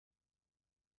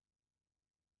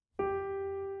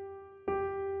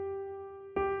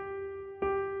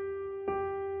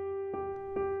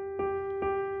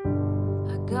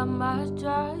Got my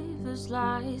driver's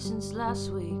license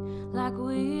last week, like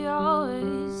we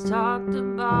always talked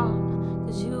about.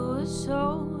 'Cause you were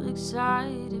so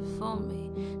excited for me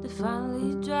to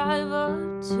finally drive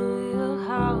up to your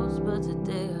house. But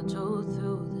today I drove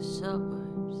through the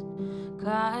suburbs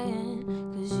crying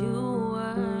 'cause you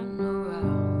weren't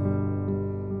around.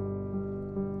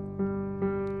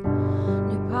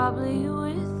 You're probably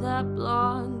with that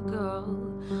blonde girl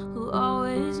who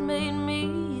always made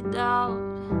me doubt.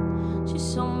 She's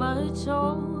so much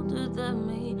older than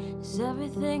me, it's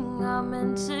everything I'm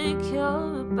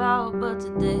insecure about. But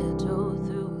today I drove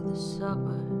through the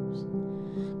suburbs,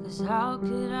 'cause how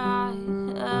could I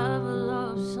ever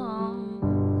love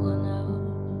someone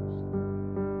else?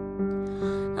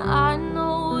 I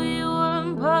know we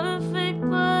weren't perfect,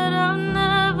 but I've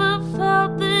never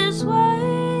felt this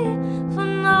way for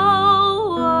no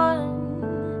one.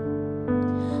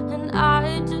 And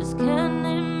I just can't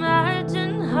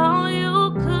imagine how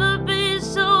you could be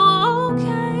so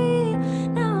okay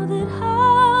now that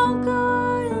I'm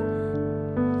gone.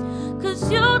 'Cause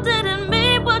you didn't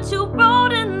mean what you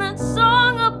wrote in that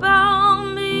song about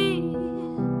me.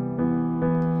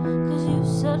 'Cause you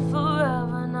said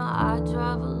forever, now I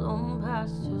drive alone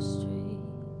past your street.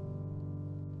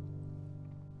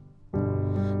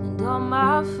 And all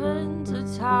my friends are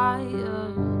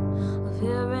tired of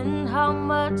hearing how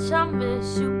much I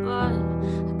miss you, but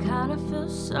I kinda feel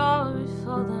sorry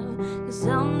for them, 'cause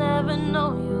they'll never know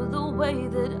you the way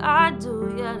that I do.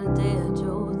 Yeah, today I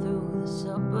drove through the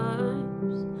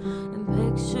suburbs and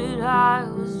pictured I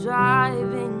was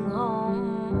driving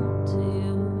home to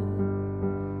you.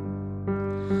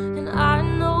 And I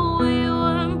know we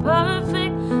weren't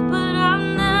perfect, but I've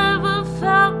never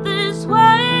felt this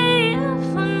way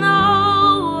for no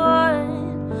one.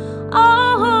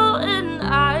 Oh, and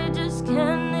I just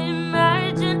can't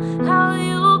imagine how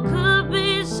you could be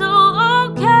so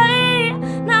okay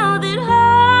now that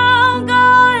I'm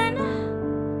gone.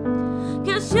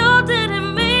 'Cause you didn't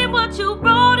mean what you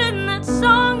wrote in that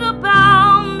song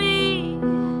about me.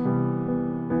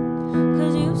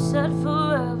 'Cause you said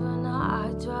forever, now I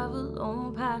drive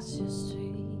alone past your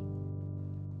street.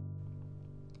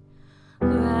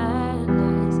 Red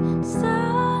lights,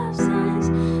 stop signs,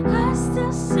 I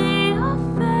still see your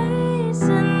face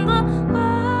in the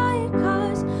white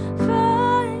cars,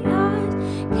 front yards.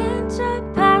 Can't drive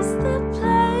past the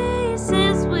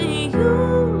places we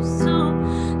used to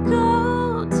go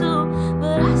to,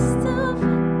 but I still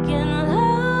fucking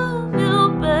love you,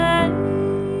 babe.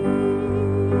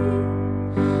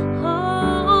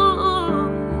 Oh,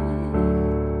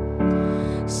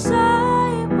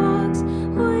 sidewalks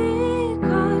we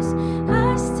cross,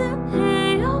 I still hear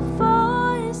your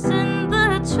voice in the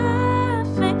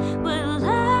traffic. We're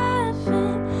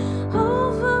laughing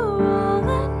over all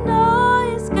the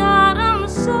noise. God, I'm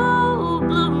so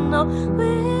blue. No,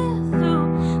 we're through,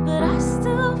 but I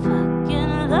still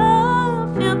fucking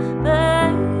love you,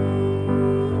 babe.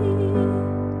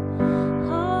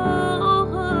 Oh,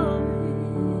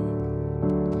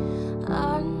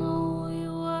 I know we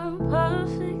weren't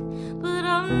perfect, but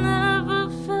I've never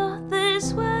felt this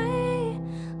way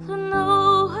for no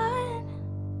one.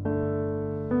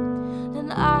 And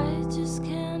I just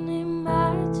can't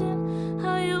imagine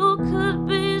how you could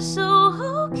be so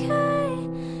okay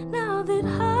now that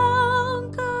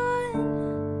I'm gone.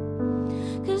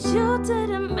 'Cause you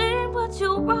didn't mean what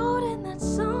you wrote in that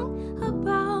song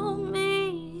about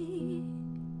me.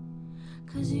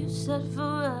 'Cause you said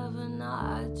forever, now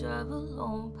I drive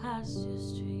alone past your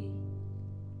street.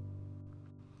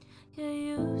 Yeah,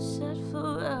 you said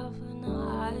forever, now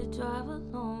I drive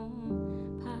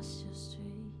alone past your street.